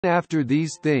After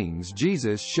these things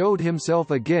Jesus showed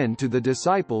himself again to the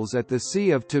disciples at the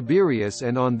Sea of Tiberias,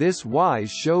 and on this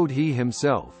wise showed he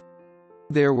himself.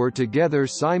 There were together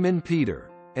Simon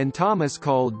Peter, and Thomas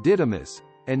called Didymus,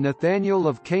 and Nathanael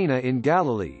of Cana in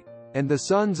Galilee, and the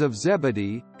sons of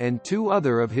Zebedee, and 2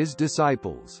 other of his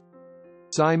disciples.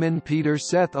 Simon Peter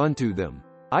saith unto them,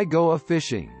 I go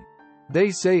a-fishing. They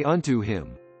say unto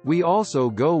him, We also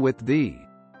go with thee.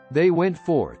 They went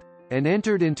forth, and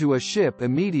entered into a ship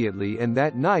immediately, and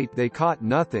that night they caught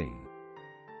nothing.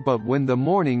 But when the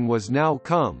morning was now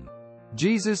come,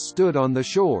 Jesus stood on the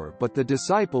shore, but the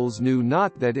disciples knew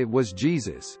not that it was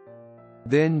Jesus.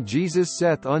 Then Jesus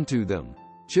saith unto them,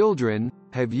 Children,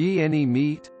 have ye any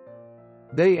meat?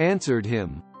 They answered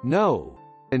him, No.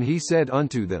 And he said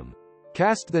unto them,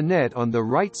 Cast the net on the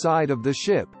right side of the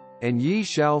ship, and ye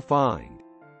shall find.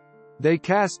 They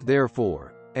cast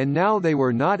therefore, and now they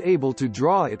were not able to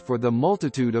draw it for the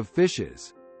multitude of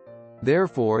fishes.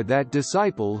 Therefore that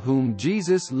disciple whom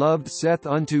Jesus loved saith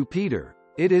unto Peter,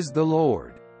 It is the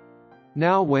Lord.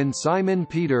 Now when Simon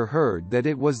Peter heard that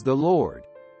it was the Lord,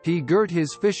 he girt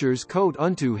his fisher's coat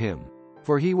unto him,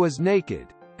 for he was naked,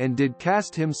 and did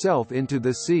cast himself into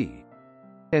the sea.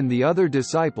 And the other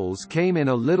disciples came in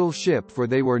a little ship, for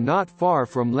they were not far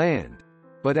from land,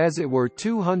 but as it were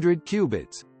 200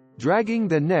 cubits, dragging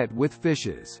the net with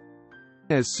fishes.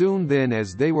 As soon then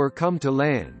as they were come to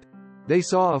land, they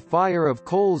saw a fire of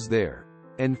coals there,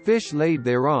 and fish laid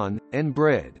thereon, and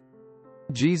bread.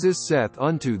 Jesus saith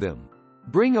unto them,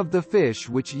 Bring of the fish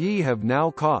which ye have now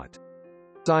caught.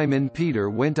 Simon Peter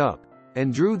went up,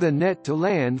 and drew the net to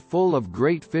land full of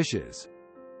great fishes.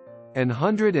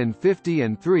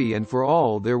 153, and for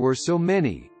all there were so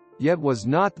many, yet was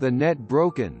not the net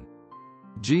broken.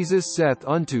 Jesus saith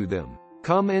unto them,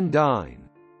 Come and dine.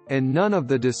 And none of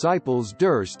the disciples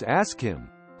durst ask him,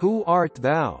 Who art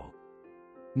thou?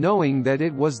 Knowing that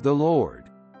it was the Lord.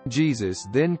 Jesus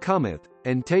then cometh,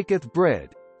 and taketh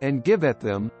bread, and giveth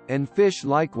them, and fish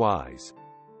likewise.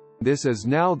 This is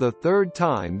now the 3rd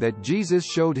time that Jesus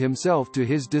showed himself to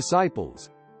his disciples,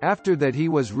 after that he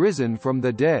was risen from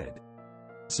the dead.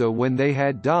 So when they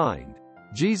had dined,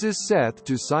 Jesus saith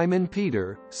to Simon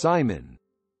Peter, Simon,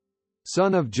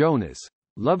 son of Jonas,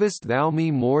 lovest thou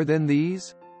me more than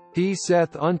these? He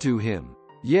saith unto him,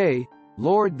 Yea,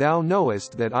 Lord, thou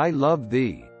knowest that I love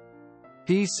thee.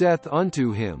 He saith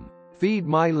unto him, Feed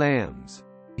my lambs.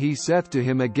 He saith to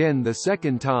him again the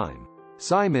 2nd time,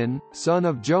 Simon, son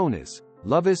of Jonas,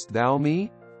 lovest thou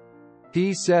me?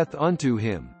 He saith unto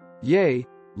him, Yea,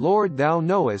 Lord, thou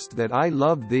knowest that I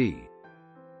love thee.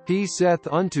 He saith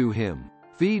unto him,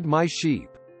 Feed my sheep.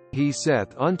 He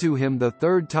saith unto him the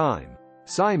 3rd time,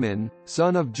 Simon,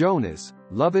 son of Jonas,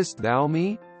 lovest thou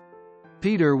me?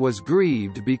 Peter was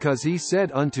grieved because he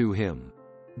said unto him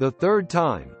the 3rd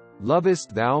time,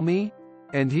 Lovest thou me?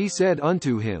 And he said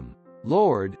unto him,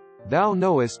 Lord, thou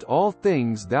knowest all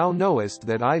things, thou knowest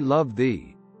that I love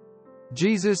thee.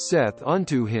 Jesus saith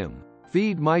unto him,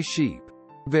 Feed my sheep.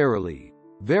 Verily,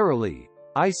 verily,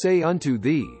 I say unto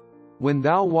thee, when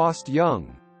thou wast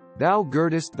young, thou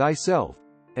girdest thyself,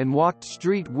 and walked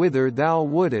street whither thou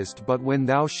wouldest, but when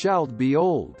thou shalt be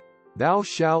old, thou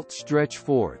shalt stretch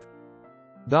forth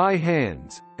thy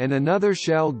hands, and another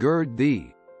shall gird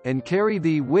thee, and carry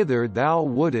thee whither thou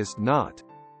wouldest not.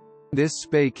 This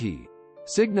spake he,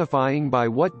 signifying by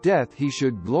what death he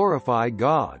should glorify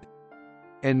God.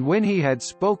 And when he had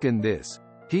spoken this,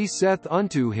 he saith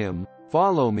unto him,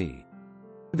 Follow me.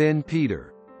 Then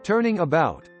Peter, turning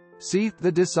about, seeth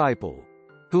the disciple,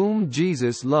 whom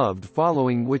Jesus loved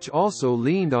following, which also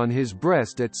leaned on his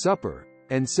breast at supper,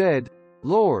 and said,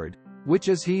 Lord, which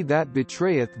is he that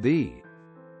betrayeth thee?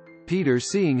 Peter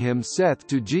seeing him saith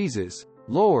to Jesus,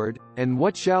 Lord, and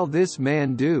what shall this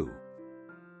man do?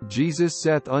 Jesus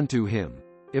saith unto him,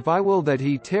 If I will that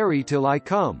he tarry till I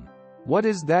come, what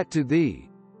is that to thee?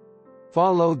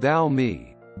 Follow thou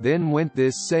me. Then went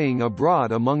this saying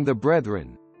abroad among the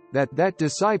brethren, that that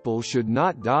disciple should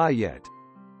not die yet.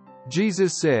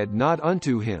 Jesus said not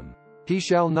unto him, He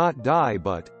shall not die,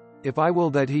 but, If I will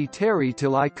that he tarry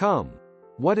till I come,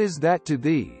 what is that to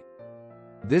thee?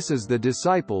 This is the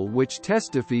disciple which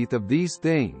testifieth of these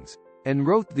things, and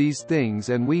wrote these things,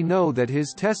 and we know that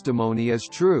his testimony is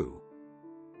true.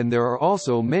 And there are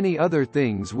also many other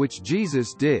things which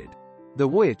Jesus did, the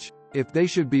which, if they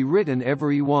should be written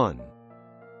every one,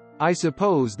 I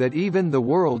suppose that even the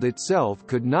world itself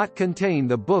could not contain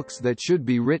the books that should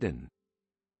be written.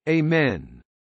 Amen.